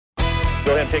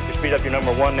Go ahead and pick your speed up. Your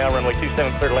number 1 now, runway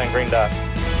 27, clear to land, green dot.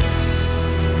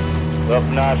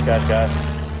 Welcome to Oshkosh, guys.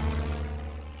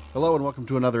 Hello and welcome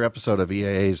to another episode of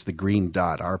EAA's The Green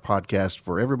Dot, our podcast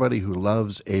for everybody who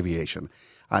loves aviation.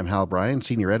 I'm Hal Bryan,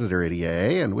 Senior Editor at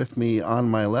EAA, and with me on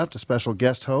my left, a special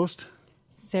guest host,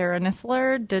 Sarah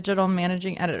Nisler, Digital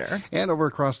Managing Editor. And over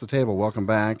across the table, welcome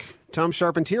back, Tom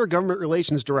Charpentier, Government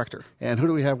Relations Director. And who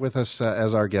do we have with us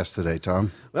as our guest today,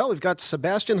 Tom? Well, we've got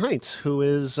Sebastian Heinz, who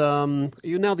is, are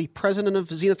you now the president of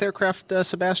Zenith Aircraft,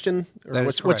 Sebastian? Or that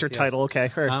what's, is correct, what's your yes. title?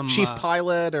 Okay. Or chief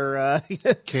pilot or...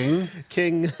 King?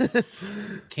 King.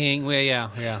 King, well,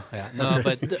 yeah. No,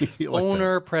 but You like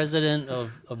owner, president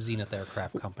of Zenith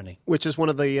Aircraft Company. Which is one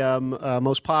of the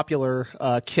most popular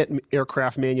kit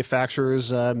aircraft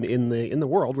manufacturers in the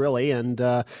world, really,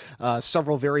 and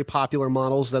several very popular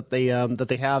models that they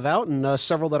have out, and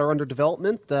several that are under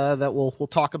development that we'll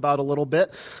talk about a little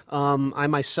bit. I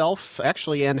myself,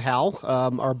 actually, and Hal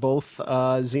are both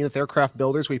Zenith aircraft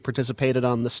builders. We participated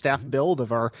on the staff build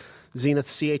of our Zenith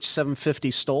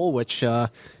CH-750 STOL, which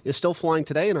is still flying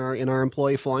today in our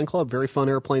employee flying club. Very fun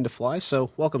airplane to fly.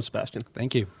 So, welcome, Sebastian.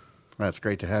 Thank you. That's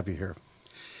great to have you here.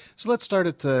 So let's start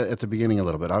at the beginning a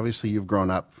little bit. Obviously, you've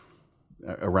grown up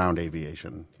around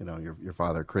aviation. You know, your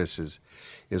father, Chris,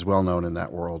 is well known in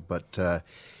that world. But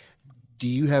do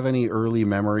you have any early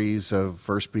memories of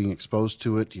first being exposed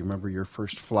to it? Do you remember your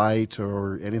first flight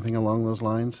or anything along those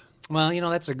lines? Well,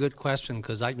 that's a good question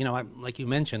because I like you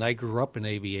mentioned, I grew up in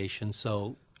aviation,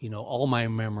 so all my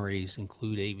memories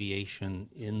include aviation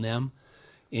in them.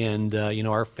 And,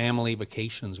 our family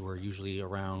vacations were usually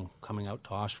around coming out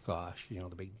to Oshkosh,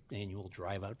 the big annual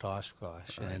drive out to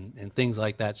Oshkosh, right, and things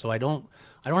like that. So I don't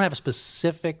have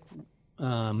specific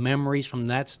memories from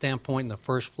that standpoint in the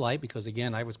first flight because,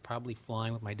 again, I was probably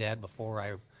flying with my dad before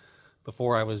I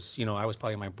was, I was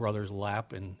probably in my brother's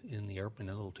lap in the airplane,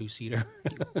 a little two-seater.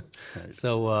 Right.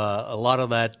 So a lot of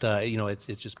that, it's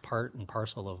just part and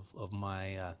parcel of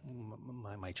my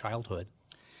my childhood.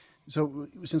 So,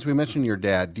 since we mentioned your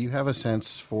dad, do you have a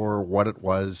sense for what it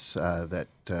was that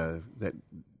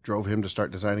drove him to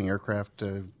start designing aircraft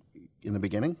in the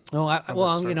beginning? Oh,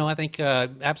 I think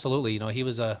absolutely. He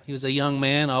was a young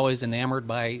man, always enamored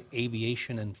by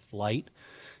aviation and flight,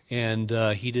 and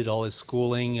he did all his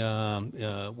schooling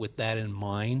with that in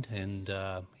mind. And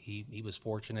he was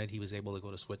fortunate; he was able to go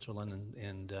to Switzerland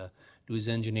and do his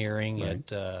engineering,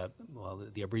 right, at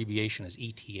the abbreviation is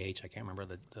ETH. I can't remember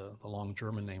the long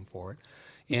German name for it.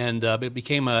 And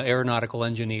became an aeronautical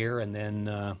engineer, and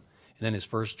then his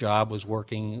first job was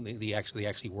working. They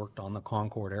actually worked on the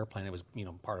Concorde airplane. It was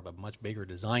part of a much bigger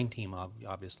design team,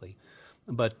 obviously.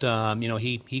 But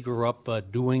he grew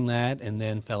up doing that, and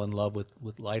then fell in love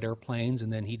with light airplanes.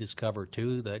 And then he discovered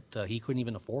too that he couldn't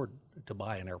even afford to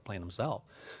buy an airplane himself.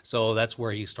 So that's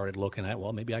where he started looking at,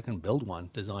 well, maybe I can build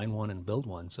one, design one, and build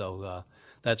one. So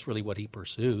that's really what he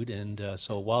pursued. And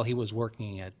so while he was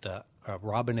working at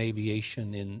Robin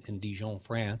Aviation in Dijon,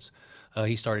 France,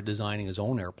 he started designing his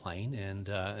own airplane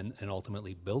and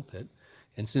ultimately built it.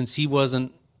 And since he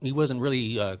wasn't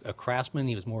really a craftsman,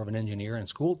 he was more of an engineer and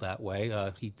schooled that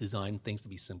way. He designed things to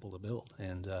be simple to build,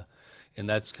 and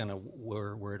that's kind of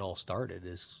where it all started,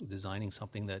 is designing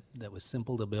something that was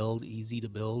simple to build, easy to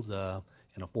build,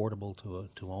 and affordable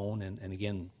to own, and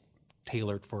again,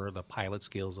 tailored for the pilot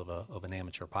skills of an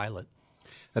amateur pilot.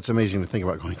 That's amazing to think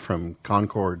about, going from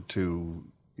Concorde to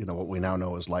what we now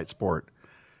know as light sport.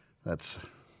 Absolutely.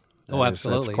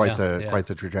 That's quite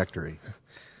the trajectory.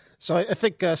 So I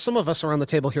think some of us around the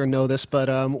table here know this,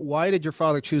 but why did your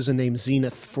father choose the name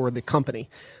Zenith for the company?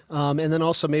 And then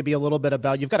also maybe a little bit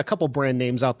about, you've got a couple brand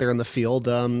names out there in the field.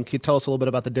 Can you tell us a little bit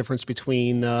about the difference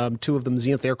between two of them,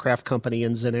 Zenith Aircraft Company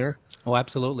and Zenair? Oh,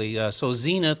 absolutely. So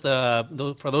Zenith,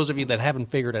 for those of you that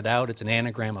haven't figured it out, it's an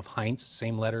anagram of Heinz,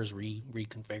 same letters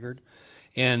reconfigured.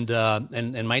 And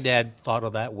my dad thought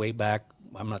of that way back,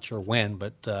 I'm not sure when,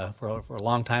 but for a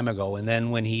long time ago. And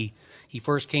then when he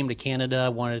first came to Canada,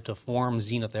 wanted to form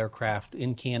Zenith Aircraft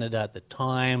in Canada at the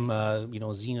time.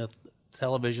 Zenith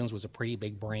Televisions was a pretty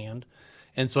big brand.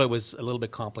 And so it was a little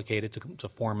bit complicated to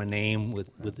form a name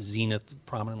with Zenith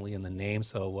prominently in the name.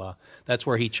 So that's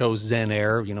where he chose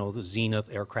Zenair, the Zenith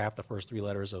Aircraft, the first three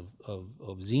letters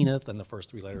of Zenith and the first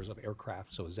three letters of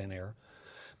aircraft, so Zenair.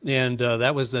 And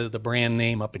that was the brand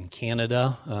name up in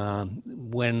Canada.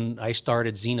 When I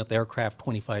started Zenith Aircraft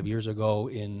 25 years ago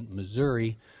in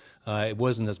Missouri, it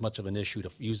wasn't as much of an issue to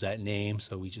use that name,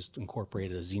 so we just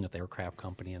incorporated a Zenith Aircraft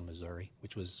Company in Missouri,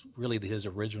 which was really his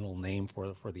original name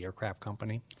for the aircraft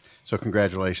company. So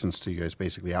congratulations to you guys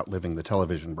basically outliving the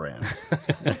television brand.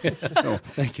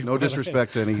 Thank you. No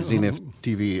disrespect to any Zenith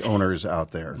TV owners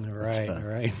out there.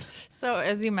 Right. So,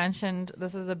 as you mentioned,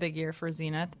 this is a big year for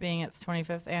Zenith, being its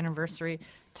 25th anniversary.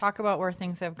 Talk about where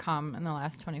things have come in the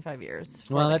last 25 years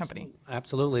for the company.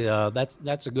 Absolutely.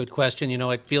 That's a good question. You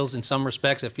know, it feels, in some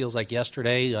respects, it feels like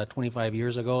yesterday, 25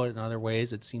 years ago. In other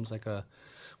ways, it seems like a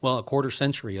quarter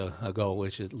century ago,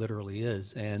 which it literally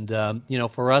is. And, you know,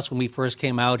 for us, when we first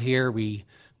came out here, we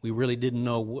really didn't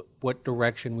know what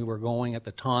direction we were going at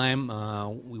the time.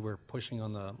 We were pushing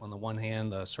on the one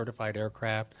hand the certified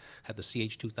aircraft, had the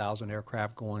CH-2000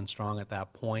 aircraft going strong at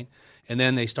that point, and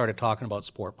then they started talking about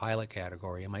sport pilot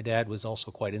category. And my dad was also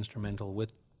quite instrumental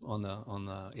on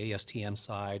the ASTM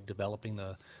side, developing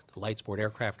the light sport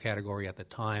aircraft category at the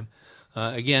time.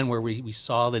 Again, where we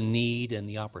saw the need and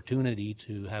the opportunity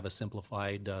to have a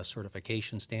simplified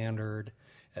certification standard,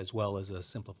 as well as a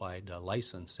simplified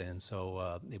license. And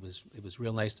so it was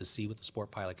real nice to see what the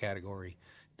sport pilot category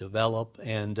develop.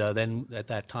 And then at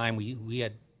that time, we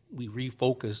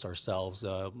refocused ourselves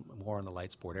more on the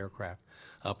light sport aircraft.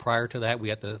 Prior to that, we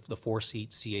had the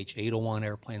 4-seat CH-801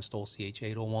 airplane, Stoll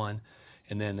CH-801,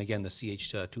 and then again the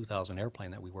CH-2000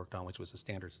 airplane that we worked on, which was a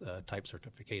standard type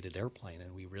certificated airplane.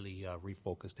 And we really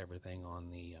refocused everything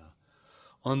on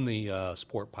the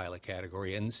sport pilot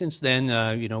category. And since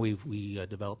then, you know, we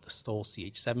developed the Stoll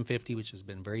CH-750, which has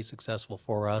been very successful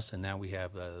for us, and now we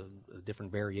have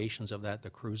different variations of that, the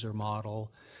cruiser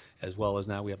model, as well as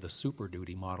now we have the Super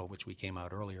Duty model, which we came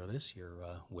out earlier this year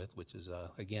which is,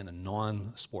 again, a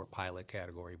non-sport pilot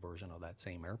category version of that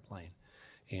same airplane.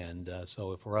 And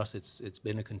so for us, it's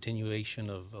been a continuation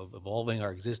of evolving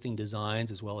our existing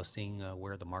designs as well as seeing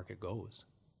where the market goes.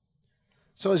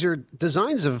 So as your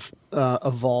designs have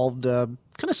evolved, kind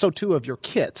of so too have your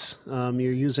kits. You're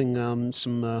using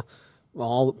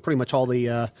pretty much all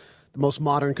the most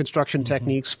modern construction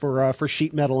techniques for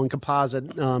sheet metal and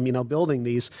composite, building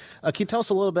these. Can you tell us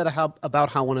a little bit about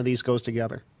how one of these goes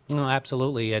together? No,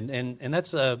 absolutely, and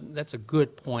that's a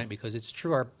good point, because it's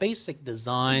true. Our basic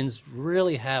designs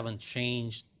really haven't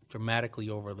changed dramatically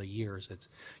over the years. It's,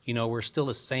 you know, we're still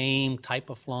the same type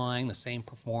of flying, the same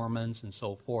performance, and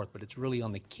so forth. But it's really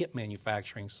on the kit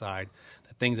manufacturing side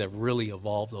that things have really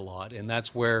evolved a lot, and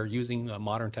that's where using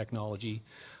modern technology,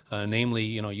 namely,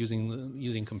 you know,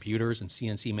 using computers and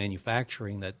CNC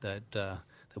manufacturing that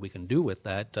we can do with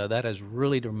that has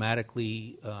really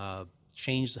dramatically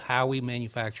changed how we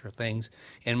manufacture things,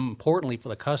 and importantly for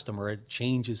the customer, it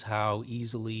changes how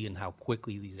easily and how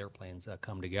quickly these airplanes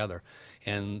come together.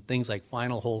 And things like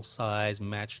final hole size,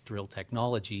 match drill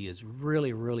technology has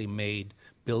really, really made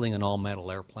building an all-metal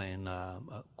airplane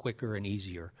quicker and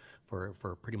easier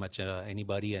for pretty much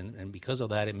anybody, and because of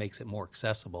that, it makes it more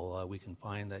accessible. We can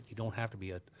find that you don't have to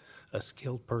be a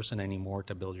skilled person anymore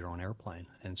to build your own airplane,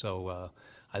 and so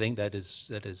I think that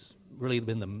has really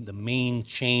been the main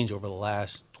change over the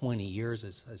last 20 years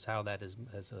is how that has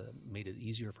made it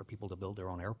easier for people to build their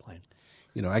own airplane.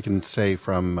 You know, I can say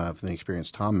from the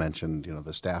experience Tom mentioned, you know,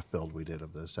 the staff build we did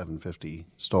of the 750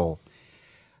 Stoll.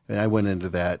 I mean, I went into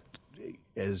that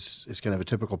as kind of a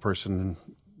typical person,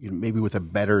 you know, maybe with a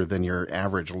better than your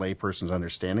average layperson's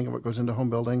understanding of what goes into home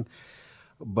building,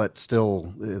 but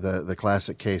still the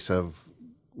classic case of,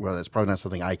 well, that's probably not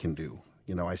something I can do.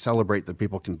 You know, I celebrate that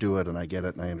people can do it, and I get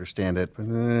it, and I understand it, but,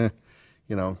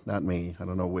 you know, not me. I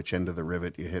don't know which end of the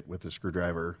rivet you hit with the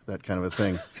screwdriver, that kind of a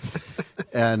thing.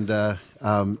 And,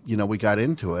 you know, we got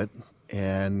into it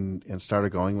and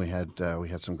started going. We had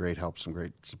some great help, some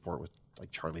great support with,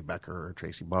 like, Charlie Becker,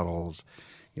 Tracy Buttles.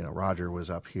 You know, Roger was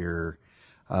up here.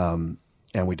 And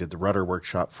we did the rudder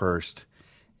workshop first.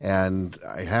 And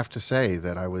I have to say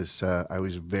that I was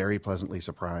very pleasantly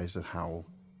surprised at how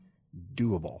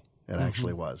doable it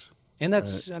actually was. And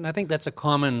and I think that's a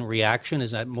common reaction,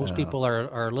 is that most people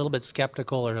are a little bit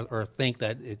skeptical or think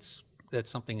that that's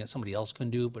something that somebody else can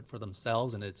do, but for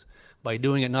themselves. And it's by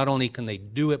doing it, not only can they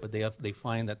do it, but they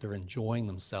find that they're enjoying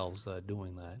themselves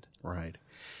doing that. Right.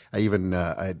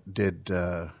 I did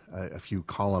a few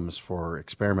columns for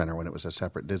Experimenter when it was a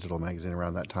separate digital magazine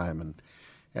around that time,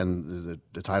 and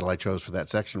the title I chose for that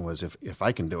section was "If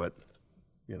I Can Do It,"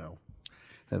 you know.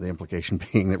 The implication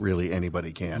being that really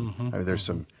anybody can. I mean, there's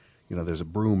some, you know, there's a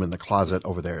broom in the closet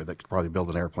over there that could probably build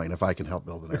an airplane if I can help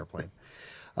build an airplane.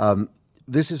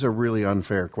 This is a really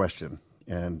unfair question,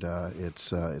 and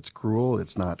it's cruel.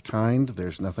 It's not kind.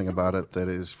 There's nothing about it that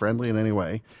is friendly in any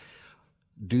way.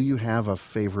 Do you have a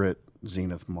favorite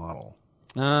Zenith model?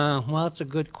 Well, it's a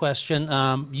good question.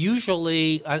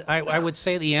 Usually, I would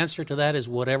say the answer to that is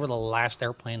whatever the last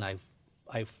airplane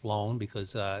I've flown,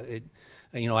 because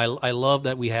I love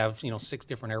that we have 6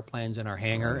 different airplanes in our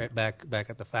hangar back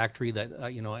at the factory. That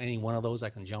any one of those I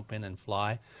can jump in and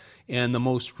fly. And the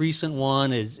most recent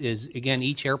one is again,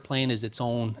 each airplane is its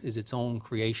own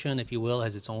creation, if you will,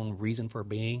 has its own reason for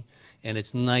being. And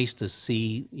it's nice to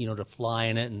see, to fly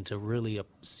in it and to really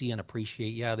see and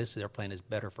appreciate, this airplane is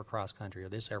better for cross country, or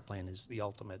this airplane is the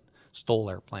ultimate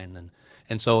STOL airplane.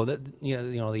 And so,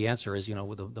 the answer is,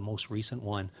 with the most recent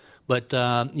one. But,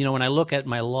 when I look at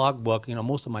my logbook,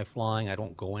 most of my flying, I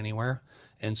don't go anywhere.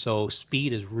 And so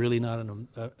speed is really not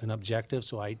an objective.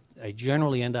 So I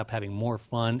generally end up having more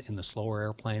fun in the slower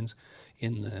airplanes.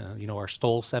 In our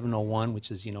STOL 701, which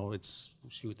is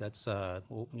that's a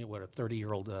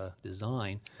 30-year-old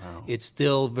design. Wow. It's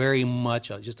still very much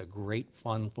just a great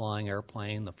fun flying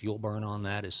airplane. The fuel burn on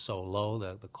that is so low,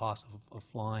 the cost of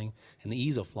flying and the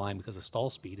ease of flying, because the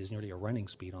stall speed is nearly a running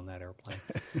speed on that airplane.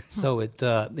 So it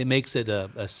makes it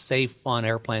a safe, fun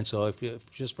airplane. So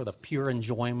if just for the pure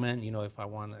enjoyment, if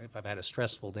I've had a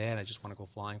stressful day and I just want to go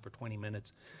flying for 20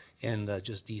 minutes and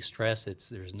just de-stress,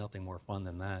 there's nothing more fun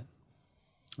than that.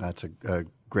 That's a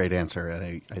great answer,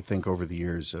 and I think over the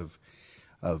years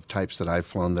of types that I've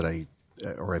flown that I've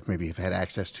maybe have had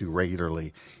access to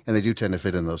regularly, and they do tend to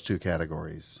fit in those 2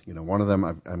 categories. One of them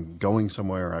I'm going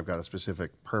somewhere, I've got a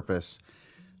specific purpose.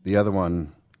 The other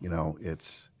one,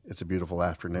 it's a beautiful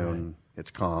afternoon, right. It's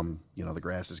calm, the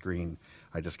grass is green.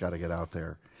 I just got to get out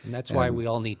there. And that's why we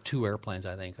all need 2 airplanes,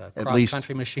 I think. A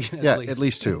cross-country machine, at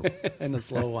least 2. And the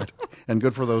slow one. And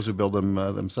good for those who build them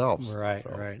themselves. Right, so.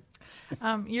 Right.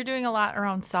 You're doing a lot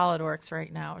around SolidWorks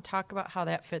right now. Talk about how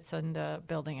that fits into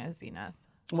building a Zenith.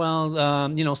 Well,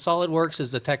 SolidWorks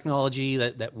is the technology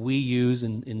that we use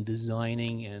in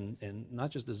designing and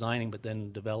not just designing, but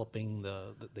then developing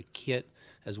the kit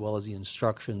as well as the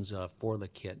instructions for the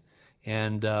kit.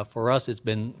 And for us, it's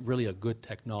been really a good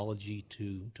technology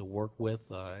to work with.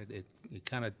 It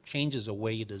kind of changes the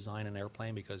way you design an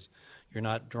airplane, because you're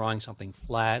not drawing something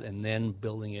flat and then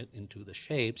building it into the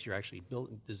shapes. You're actually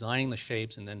designing the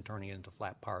shapes and then turning it into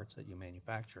flat parts that you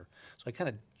manufacture. So it kind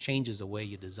of changes the way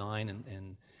you design,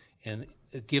 and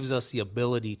it gives us the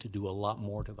ability to do a lot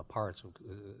more to the parts,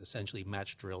 essentially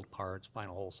match drilled parts,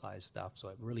 final hole size stuff. So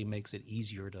it really makes it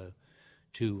easier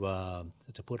to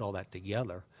put all that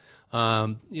together.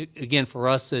 Again, for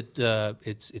us,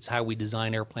 it's how we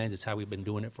design airplanes. It's how we've been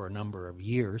doing it for a number of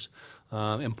years.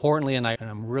 Importantly, and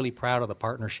I'm really proud of the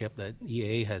partnership that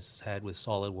EAA has had with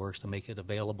SolidWorks to make it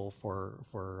available for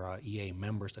EAA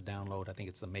members to download. I think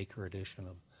it's the Maker Edition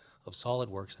of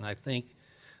SolidWorks, and I think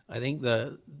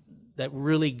that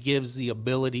really gives the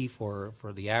ability for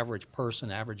the average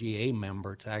person, average EAA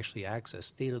member, to actually access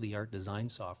state-of-the-art design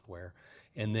software,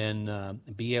 and then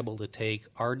be able to take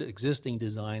our existing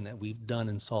design that we've done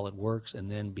in SolidWorks and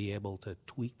then be able to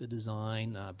tweak the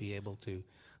design, be able to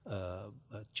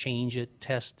change it,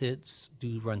 test it,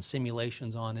 run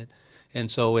simulations on it. And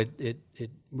so it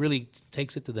really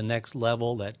takes it to the next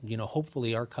level that,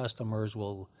 hopefully our customers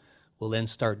will then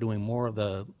start doing more of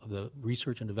the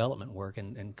research and development work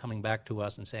and coming back to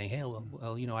us and saying, hey,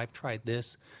 well, I've tried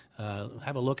this.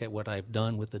 Have a look at what I've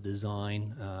done with the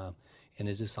design. And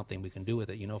is this something we can do with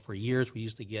it? For years we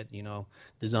used to get,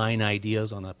 design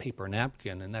ideas on a paper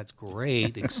napkin, and that's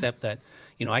great, except that,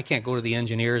 I can't go to the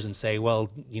engineers and say,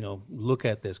 well, look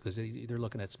at this, because they're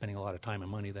looking at spending a lot of time and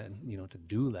money to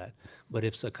do that. But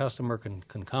if a customer can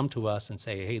come to us and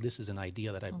say, hey, this is an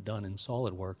idea that I've done in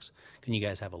SolidWorks, can you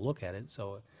guys have a look at it?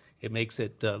 So it makes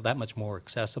it that much more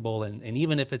accessible. And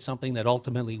even if it's something that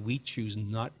ultimately we choose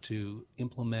not to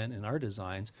implement in our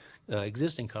designs,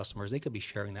 existing customers, they could be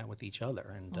sharing that with each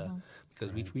other. And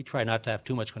because we try not to have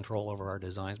too much control over our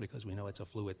designs, because we know it's a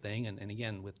fluid thing. And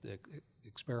again, with the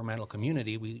experimental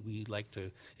community, we like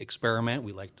to experiment.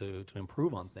 We like to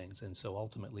improve on things. And so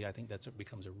ultimately, I think that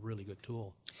becomes a really good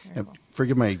tool. And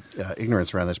forgive my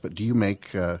ignorance around this, but do you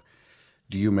make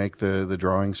the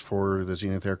drawings for the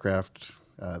Zenith aircraft?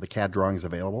 The CAD drawings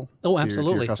available? Oh, to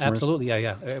absolutely, your customers? Absolutely,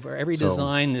 yeah. For every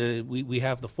design, we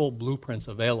have the full blueprints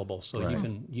available, so right.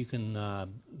 you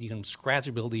can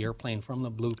scratch build the airplane from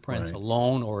the blueprints right.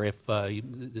 alone, or if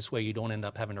this way you don't end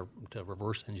up having to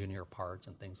reverse engineer parts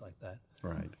and things like that.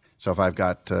 Right. So if I've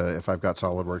got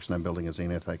SolidWorks and I'm building a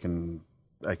Zenith, I can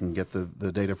get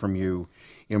the data from you,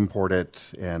 import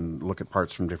it, and look at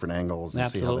parts from different angles and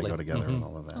absolutely. see how they go together and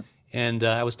all of that. And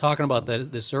I was talking about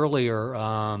this earlier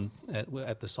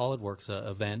at the SolidWorks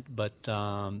event, but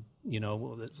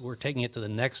we're taking it to the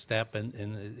next step,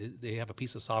 and they have a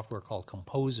piece of software called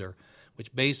Composer,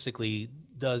 which basically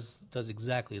does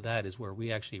exactly that. Is where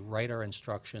we actually write our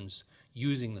instructions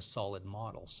using the solid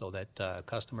model, so that a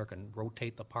customer can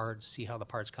rotate the parts, see how the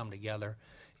parts come together,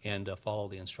 and follow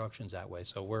the instructions that way.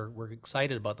 So we're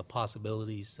excited about the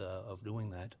possibilities of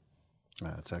doing that.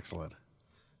 That's excellent.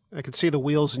 I could see the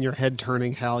wheels in your head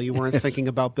turning, Hal. You weren't thinking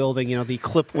about building, the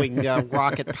Clipwing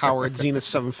rocket-powered Zenith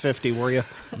 750, were you?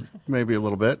 Maybe a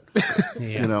little bit.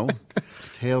 Yeah.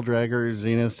 Tail dragger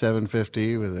Zenith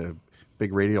 750 with a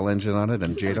big radial engine on it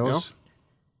and JATOs.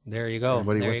 There you go.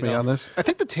 Everybody There with you me go. on this? I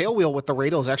think the tail wheel with the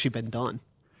radial has actually been done.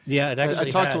 Yeah, it actually I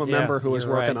talked to a member who was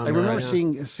you're working right. on I remember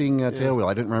Yeah. seeing a tail wheel.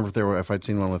 I didn't remember if I'd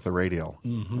seen one with a radial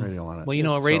on it.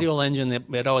 Well, a radial engine,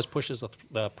 it always pushes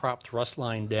the prop thrust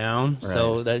line down,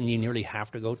 so Right. then you nearly have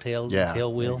to go tail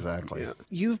wheel. Exactly.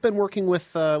 You've been working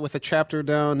with a chapter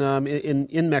down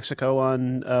in Mexico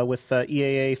on with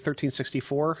EAA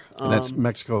 1364. And that's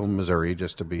Mexico, Missouri,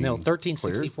 just to be No,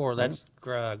 1364. clear. That's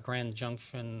Grand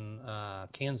Junction,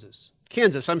 Kansas.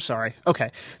 Kansas, I'm sorry. Okay.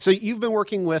 So you've been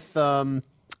working with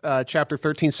Chapter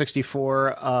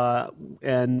 1364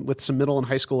 and with some middle and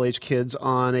high school age kids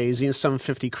on a Zenith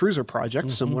 750 cruiser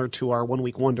project, similar to our 1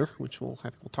 Week Wonder, which we'll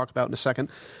talk about in a second.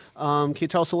 Can you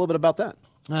tell us a little bit about that?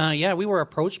 Yeah, we were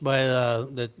approached by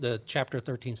the Chapter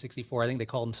 1364. I think they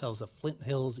call themselves the Flint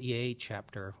Hills EA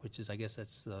chapter, which is, I guess,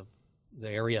 that's the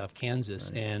area of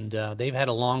Kansas, and they've had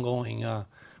a long-going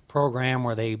program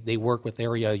where they work with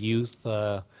area youth.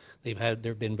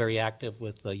 They've been very active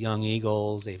with Young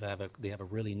Eagles. They have a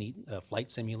really neat flight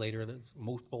simulator,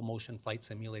 full motion flight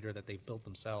simulator that they've built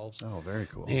themselves. Oh, very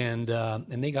cool. And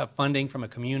they got funding from a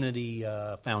community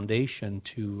foundation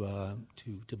to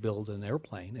build an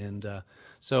airplane. And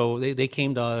so they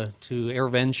came to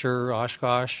AirVenture,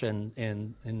 Oshkosh,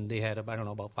 and they had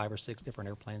about 5 or 6 different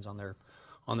airplanes on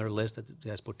their list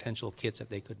as potential kits that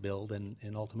they could build, and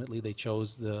ultimately they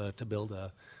chose to build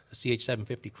a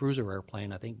CH-750 cruiser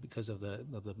airplane, I think because of the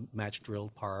match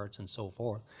drilled parts and so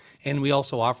forth. And we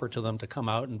also offered to them to come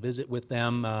out and visit with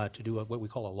them to do what we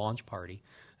call a launch party.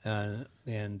 I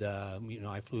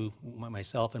flew,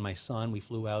 myself and my son, we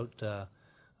flew out to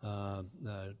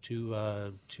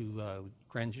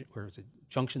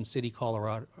Junction City,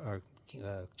 Colorado, or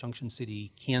Junction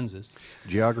City, Kansas.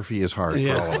 Geography is hard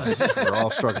for all of us. We're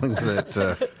all struggling with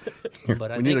it.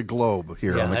 But we need a globe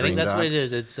here on the I green think that's dot. what it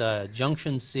is. It's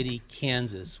Junction City,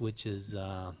 Kansas, which is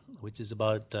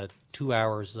about 2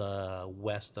 hours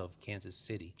west of Kansas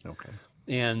City. Okay.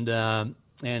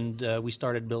 And we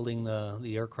started building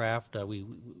the aircraft.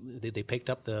 They picked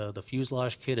up the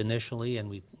fuselage kit initially, and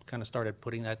we kind of started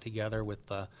putting that together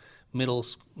with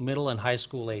middle and high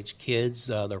school age kids.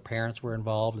 Their parents were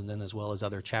involved, and then as well as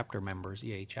other chapter members,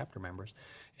 EA chapter members.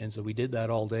 And so we did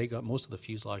that all day, got most of the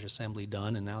fuselage assembly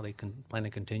done, and now they plan to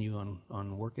continue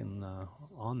on working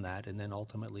on that, and then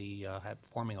ultimately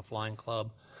forming a flying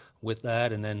club with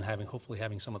that, and then hopefully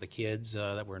having some of the kids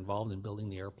that were involved in building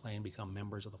the airplane become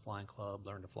members of the flying club,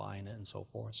 learn to fly in it, and so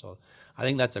forth. So I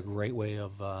think that's a great way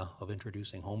of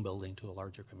introducing home building to a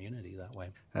larger community that way.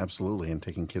 Absolutely, and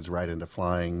taking kids right into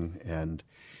flying,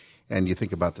 and you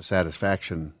think about the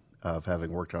satisfaction of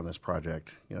having worked on this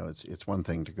project. It's one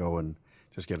thing to go and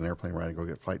just get an airplane ride and go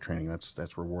get flight training.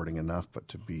 That's rewarding enough, but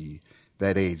to be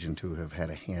that age and to have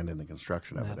had a hand in the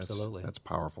construction of Absolutely. that's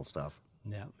powerful stuff.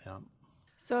 Yeah.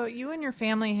 So you and your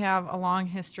family have a long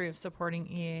history of supporting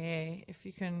EAA. If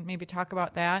you can maybe talk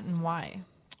about that and why.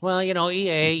 Well,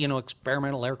 EAA,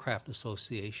 Experimental Aircraft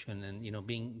Association, and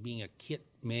being a kit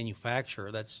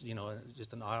manufacturer, that's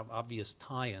just an obvious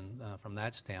tie-in from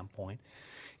that standpoint.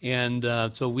 And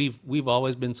so we've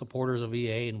always been supporters of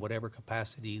EA in whatever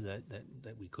capacity that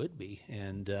we could be,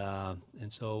 and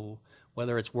so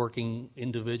whether it's working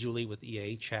individually with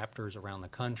EA chapters around the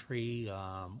country,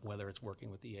 whether it's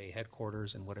working with EA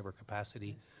headquarters in whatever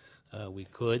capacity we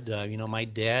could. My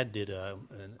dad did I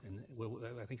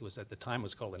think it was at the time it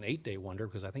was called an 8-day wonder,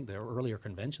 because I think the earlier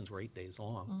conventions were 8 days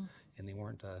long, and they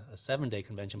weren't a 7-day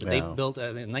convention. But they built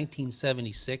in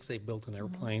 1976. They built an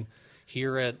airplane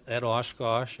here at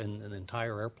Oshkosh, and an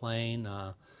entire airplane.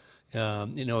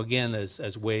 Again,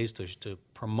 as ways to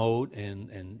promote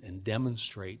and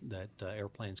demonstrate that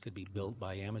airplanes could be built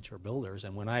by amateur builders.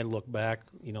 And when I look back,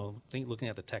 looking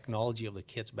at the technology of the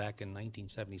kits back in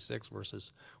 1976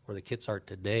 versus where the kits are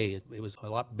today, it was a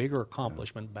lot bigger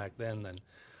accomplishment back then than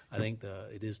I think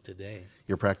it is today.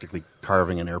 You're practically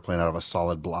carving an airplane out of a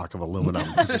solid block of aluminum,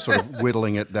 just sort of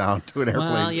whittling it down to an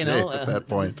airplane shape at that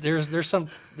point. There's some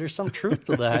truth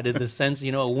to that in the sense,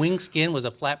 a wing skin was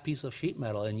a flat piece of sheet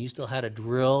metal, and you still had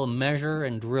to measure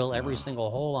and drill every single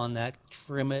hole on that,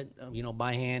 trim it,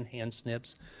 by hand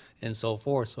snips, and so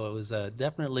forth. So it was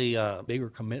definitely a bigger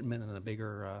commitment and a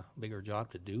bigger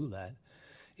job to do that.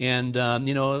 And,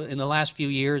 in the last few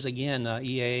years, again,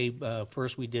 EA,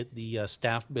 first we did the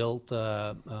staff-built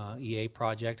EA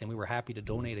project, and we were happy to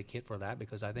donate a kit for that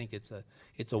because I think it's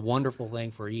a wonderful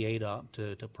thing for EA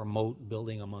to promote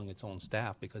building among its own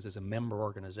staff, because as a member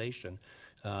organization,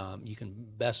 you can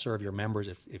best serve your members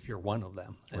if you're one of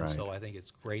them. And so I think it's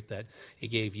great that it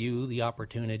gave you the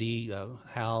opportunity,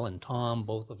 Hal and Tom,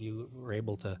 both of you were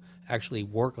able to actually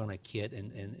work on a kit,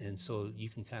 and so you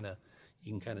can kind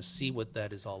of see what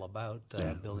that is all about,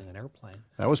 building an airplane.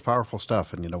 That was powerful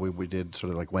stuff, and we did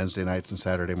sort of like Wednesday nights and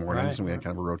Saturday mornings, and we had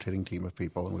kind of a rotating team of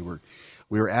people, and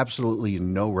we were absolutely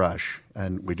in no rush,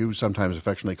 and we do sometimes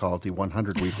affectionately call it the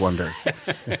 100-week wonder,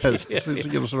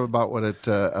 it's sort of about what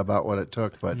it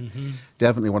took, but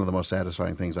definitely one of the most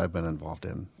satisfying things I've been involved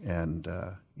in, and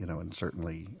and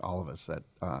certainly all of us that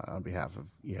on behalf of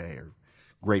EA are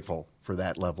grateful for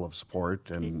that level of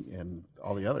support and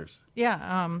all the others.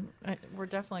 Yeah, we're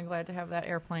definitely glad to have that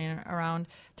airplane around.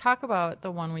 Talk about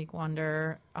the 1 week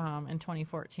wonder in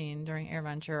 2014 during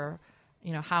AirVenture,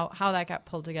 how that got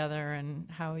pulled together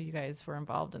and how you guys were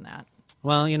involved in that.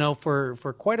 Well, for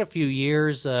quite a few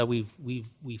years,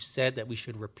 we've said that we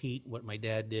should repeat what my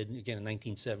dad did again in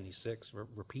 1976.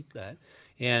 Repeat that,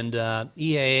 and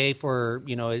EAA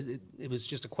it was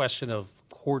just a question of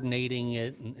coordinating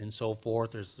it and so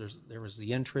forth. There was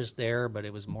the interest there, but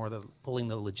it was more pulling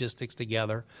the logistics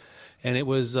together, and it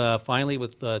was finally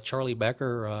with Charlie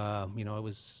Becker. I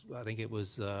think it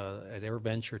was at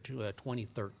AirVenture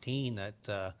 2013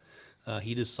 that.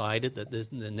 He decided that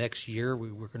the next year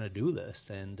we were going to do this,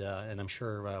 and I'm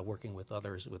sure working with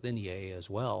others within EA as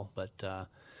well. But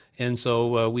and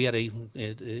so we had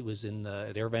it was in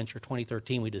at AirVenture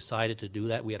 2013. We decided to do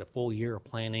that. We had a full year of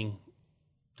planning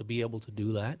to be able to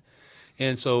do that,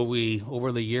 and so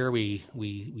over the year we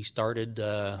started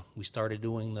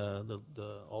doing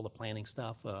all the planning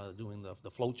stuff, doing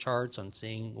the flow charts and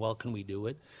seeing, well, can we do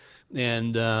it.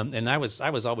 And I was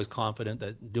always confident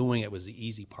that doing it was the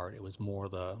easy part. It was more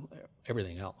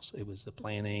everything else. It was the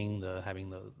planning, having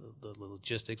the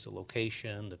logistics, the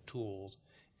location, the tools,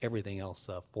 everything else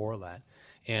for that.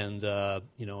 And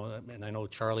and I know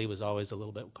Charlie was always a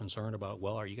little bit concerned about,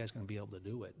 well, are you guys going to be able to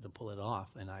do it, to pull it off?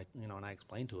 And I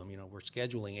explained to him, we're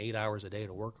scheduling 8 hours a day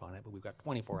to work on it, but we've got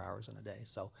 24 hours in a day.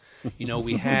 So,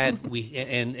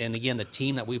 and again, the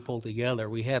team that we pulled together,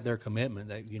 we had their commitment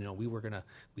that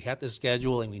we had this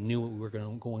schedule and we knew what we were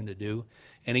going to do.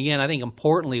 And again, I think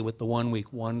importantly with the 1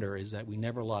 week wonder is that we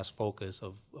never lost focus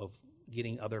of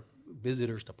getting other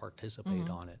visitors to participate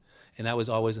on it, and that was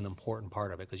always an important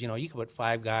part of it, because you can put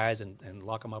 5 guys and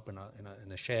lock them up in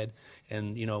a shed,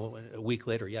 and a week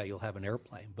later, you'll have an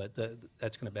airplane, but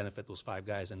that's going to benefit those 5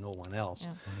 guys and no one else. Yeah.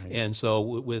 Right. And so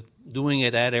with doing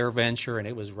it at AirVenture, and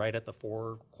it was right at the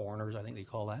 4 corners, I think they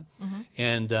call that,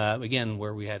 and again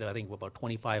where we had I think about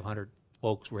 2,500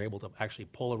 folks were able to actually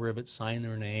pull a rivet, sign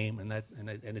their name, and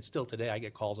it's still today. I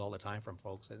get calls all the time from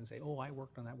folks that say, "Oh, I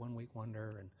worked on that 1 week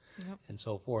wonder," and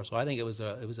so forth. So I think it was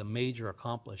a major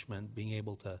accomplishment being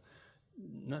able to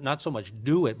not so much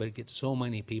do it, but get so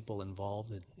many people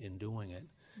involved in doing it.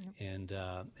 Yep.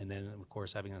 And then of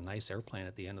course having a nice airplane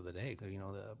at the end of the day.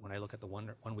 When I look at the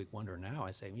 1 week wonder now,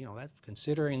 I say, that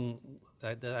considering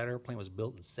that airplane was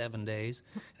built in 7 days,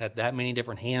 had that many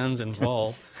different hands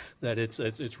involved, that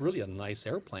it's really a nice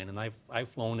airplane. And I've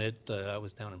flown it. I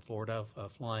was down in Florida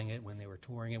flying it when they were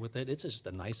touring it with it. It's just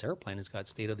a nice airplane. It's got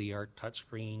state of the art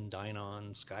touchscreen,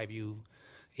 Dynon, Skyview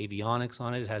avionics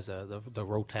on it. It has the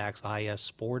Rotax IS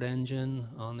Sport engine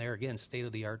on there. Again,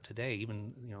 state-of-the-art today.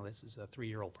 Even, this is a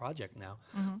 3-year-old project now,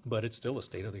 but it's still a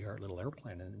state-of-the-art little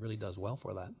airplane, and it really does well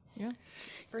for that. Yeah.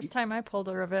 First time I pulled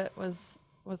a rivet was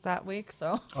that week,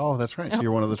 so. Oh, that's right. So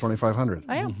you're one of the 2,500.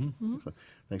 I am. So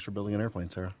thanks for building an airplane,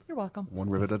 Sarah. You're welcome. One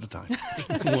rivet at a time.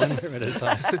 One rivet at a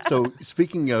time. So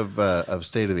speaking of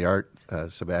state-of-the-art,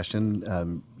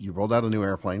 Sebastian, you rolled out a new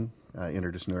airplane.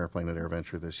 Introduced a new airplane at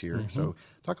AirVenture this year. So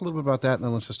talk a little bit about that, and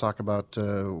then let's just talk about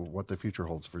what the future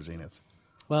holds for Zenith.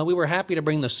 Well, we were happy to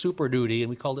bring the Super Duty, and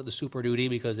we called it the Super Duty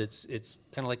because it's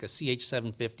kind of like a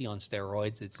CH-750 on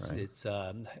steroids. It's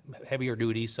heavier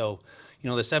duty. So,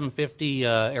 the 750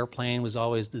 airplane was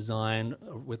always designed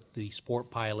with the sport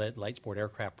pilot, light sport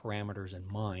aircraft parameters in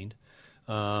mind.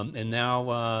 And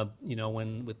now,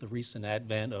 with the recent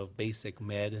advent of basic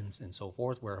med and so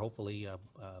forth, where hopefully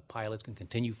pilots can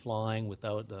continue flying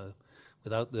without the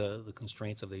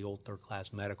constraints of the old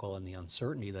third-class medical and the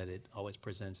uncertainty that it always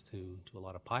presents to a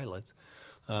lot of pilots,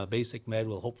 Basic Med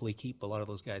will hopefully keep a lot of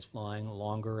those guys flying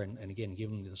longer and again, give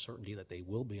them the certainty that they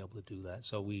will be able to do that.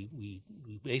 So we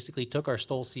basically took our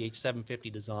Stoll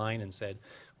CH-750 design and said,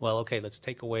 well, okay, let's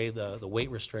take away the weight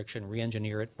restriction,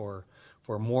 re-engineer it for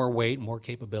more weight, more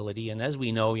capability. And as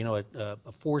we know,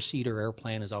 a four-seater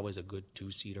airplane is always a good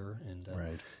two-seater. And,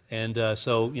 Right. And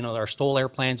so, our Stoll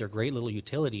airplanes are great little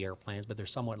utility airplanes, but they're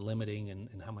somewhat limiting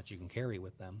in how much you can carry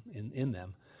with them, in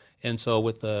them. And so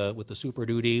with the Super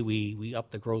Duty, we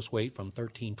upped the gross weight from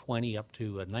 1,320 up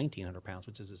to 1,900 pounds,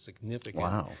 which is a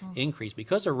significant increase.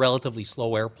 Because they're relatively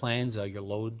slow airplanes, your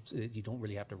loads, you don't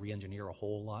really have to re-engineer a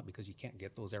whole lot because you can't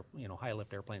get those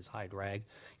high-lift airplanes, high drag.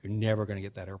 You're never going to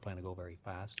get that airplane to go very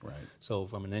fast. Right. So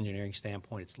from an engineering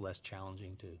standpoint, it's less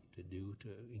challenging to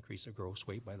increase the gross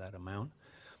weight by that amount.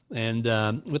 And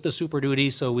with the Super Duty,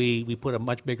 so we put a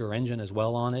much bigger engine as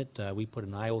well on it. We put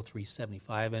an IO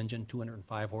 375 engine,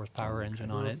 205 horsepower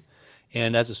engine on it.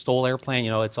 And as a Stoll airplane,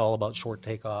 it's all about short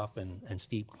takeoff and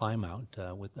steep climb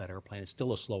out with that airplane. It's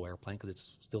still a slow airplane because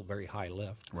it's still very high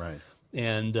lift. Right.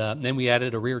 And then we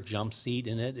added a rear jump seat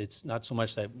in it. It's not so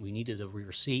much that we needed a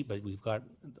rear seat, but we've got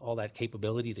all that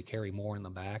capability to carry more in the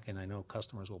back, and I know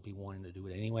customers will be wanting to do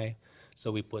it anyway. So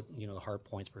we put the hard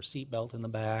points for a seat belt in the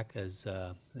back,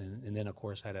 and then of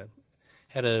course had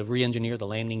to re-engineer the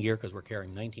landing gear because we're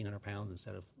carrying 1,900 pounds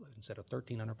instead of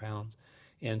 1,300 pounds.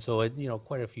 And so,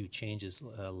 quite a few changes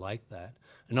like that.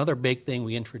 Another big thing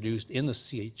we introduced in the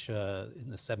in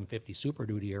the 750 Super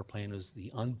Duty airplane was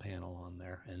the unpanel on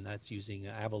there, and that's using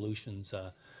Avolution's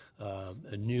a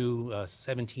new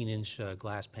 17-inch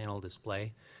glass panel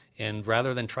display. And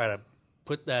rather than try to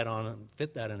fit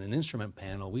that in an instrument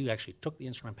panel, we actually took the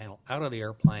instrument panel out of the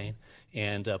airplane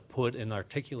and put an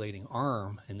articulating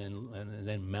arm and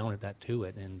then mounted that to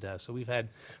it. And so we've had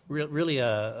really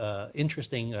a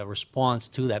interesting response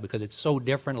to that because it's so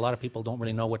different. A lot of people don't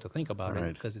really know what to think about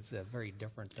it because it's a very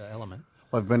different element.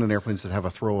 Well, I've been in airplanes that have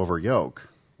a throw-over yoke,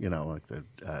 like the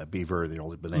Beaver, the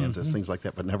old Bonanzas, things like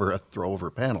that, but never a throw-over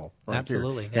panel. Like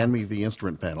Absolutely. Hand me the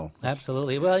instrument panel.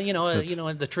 Absolutely. Well,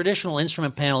 the traditional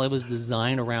instrument panel, it was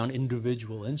designed around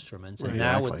individual instruments. And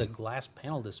now with the glass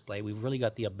panel display, we've really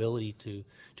got the ability to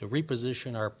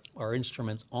reposition our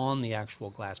instruments on the actual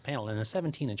glass panel. And a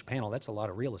 17-inch panel, that's a lot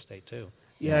of real estate, too.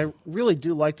 Yeah, I really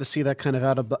do like to see that kind of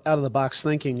out of the box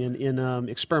thinking in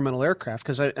experimental aircraft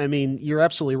because I mean you're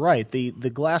absolutely right. The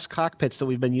glass cockpits that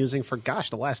we've been using for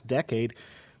the last decade,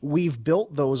 we've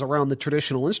built those around the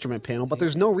traditional instrument panel, but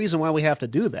there's no reason why we have to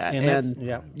do that.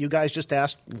 And you guys just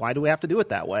asked why do we have to do it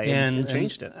that way and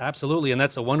changed it. Absolutely, and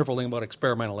that's a wonderful thing about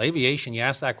experimental aviation. You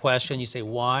ask that question, you say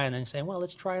why, and then you say, well,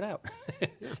 let's try it out.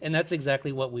 And that's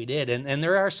exactly what we did. And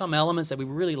there are some elements that we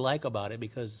really like about it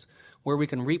because where we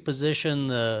can reposition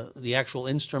the actual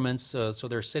instruments so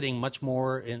they're sitting much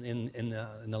more in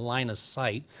the line of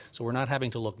sight. So we're not having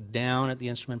to look down at the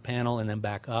instrument panel and then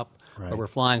back up where we're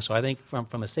flying. So I think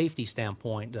from a safety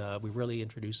standpoint, we really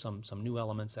introduced some new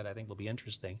elements that I think will be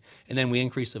interesting. And then we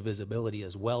increase the visibility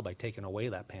as well by taking away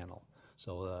that panel.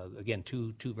 So again,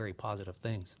 two very positive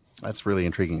things. That's really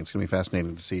intriguing. It's going to be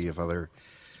fascinating to see if other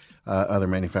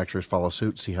manufacturers follow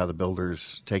suit, see how the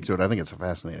builders take to it. I think it's a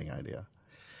fascinating idea.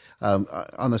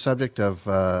 On the subject of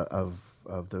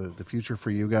the future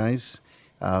for you guys,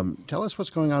 tell us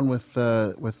what's going on with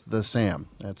the SAM.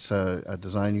 That's a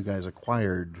design you guys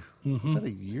acquired. Is that a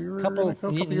year?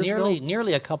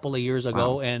 Nearly a couple of years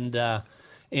ago, wow.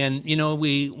 And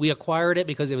we acquired it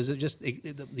because it was just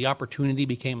the opportunity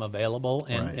became available,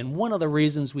 and one of the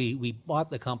reasons we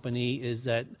bought the company is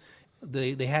that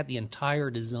they had the entire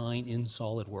design in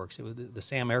SolidWorks. The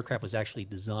SAM aircraft was actually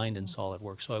designed in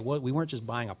SolidWorks. So we weren't just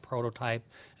buying a prototype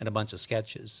and a bunch of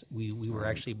sketches. We were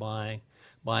actually buying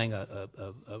a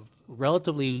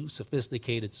relatively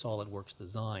sophisticated SolidWorks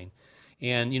design.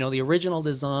 And the original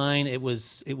design, it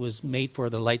was made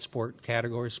for the light sport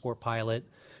category, sport pilot.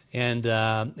 And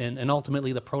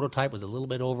ultimately the prototype was a little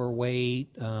bit overweight,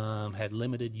 had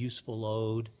limited useful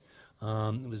load.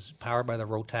 It was powered by the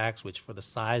Rotax, which for the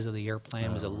size of the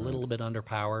airplane was a little bit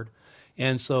underpowered.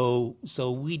 And so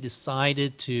we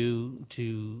decided to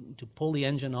pull the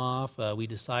engine off. We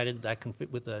decided that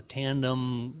with a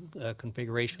tandem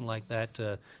configuration like that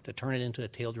to turn it into a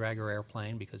tail dragger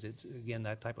airplane because it's, again,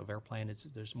 that type of airplane,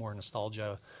 there's more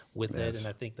nostalgia with it. And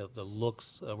I think the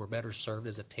looks were better served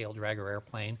as a tail dragger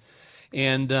airplane.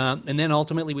 And then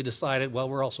ultimately we decided, well,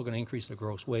 we're also going to increase the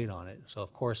gross weight on it. So,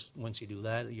 of course, once you do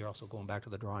that, you're also going back to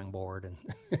the drawing board and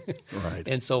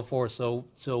and so forth. So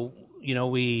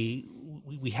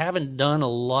we haven't done a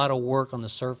lot of work on the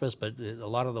surface, but a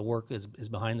lot of the work is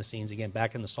behind the scenes, again,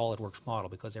 back in the SolidWorks model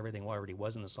because everything already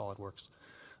was in the SolidWorks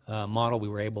model, we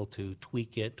were able to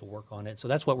tweak it, to work on it. So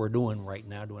that's what we're doing right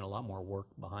now, doing a lot more work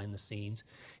behind the scenes.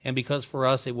 And because for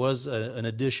us it was an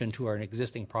addition to our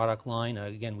existing product line,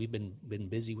 again, we've been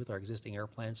busy with our existing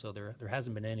airplanes, so there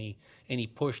hasn't been any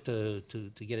push to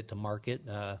get it to market.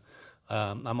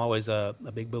 I'm always a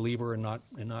big believer in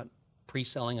not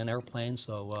pre-selling an airplane,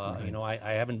 so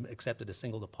I haven't accepted a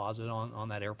single deposit on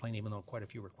that airplane, even though quite a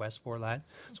few requests for that.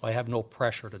 So I have no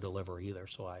pressure to deliver either.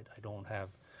 So I don't have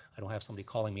somebody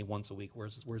calling me once a week.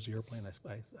 Where's the airplane?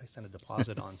 I sent a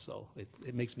deposit on, so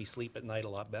it makes me sleep at night a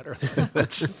lot better.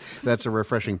 That's a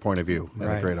refreshing point of view and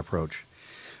a great approach.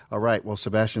 All right. Well,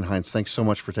 Sebastian Heinz, thanks so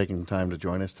much for taking the time to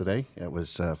join us today. It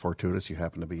was fortuitous you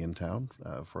happened to be in town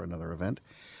for another event.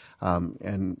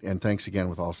 And thanks again,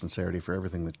 with all sincerity, for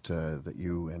everything that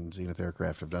you and Zenith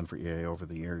Aircraft have done for EAA over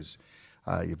the years.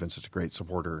 You've been such a great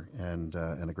supporter and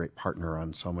a great partner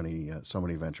on so many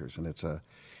ventures, and it's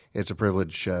a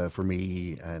privilege for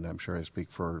me, and I'm sure I speak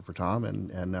for Tom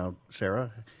and now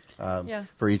Sarah,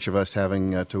 for each of us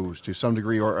having to some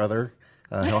degree or other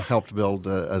helped build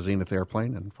a Zenith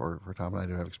airplane, and for Tom and I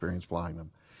to have experience flying them.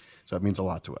 So it means a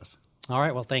lot to us. All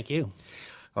right. Well, thank you.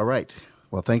 All right.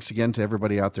 Well, thanks again to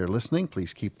everybody out there listening.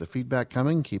 Please keep the feedback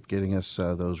coming. Keep getting us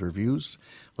those reviews.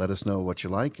 Let us know what you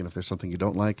like. And if there's something you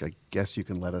don't like, I guess you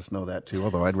can let us know that too,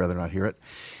 although I'd rather not hear it.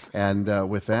 And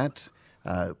with that,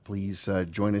 please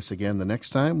join us again the next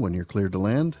time when you're cleared to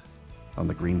land on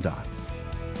the Green Dot.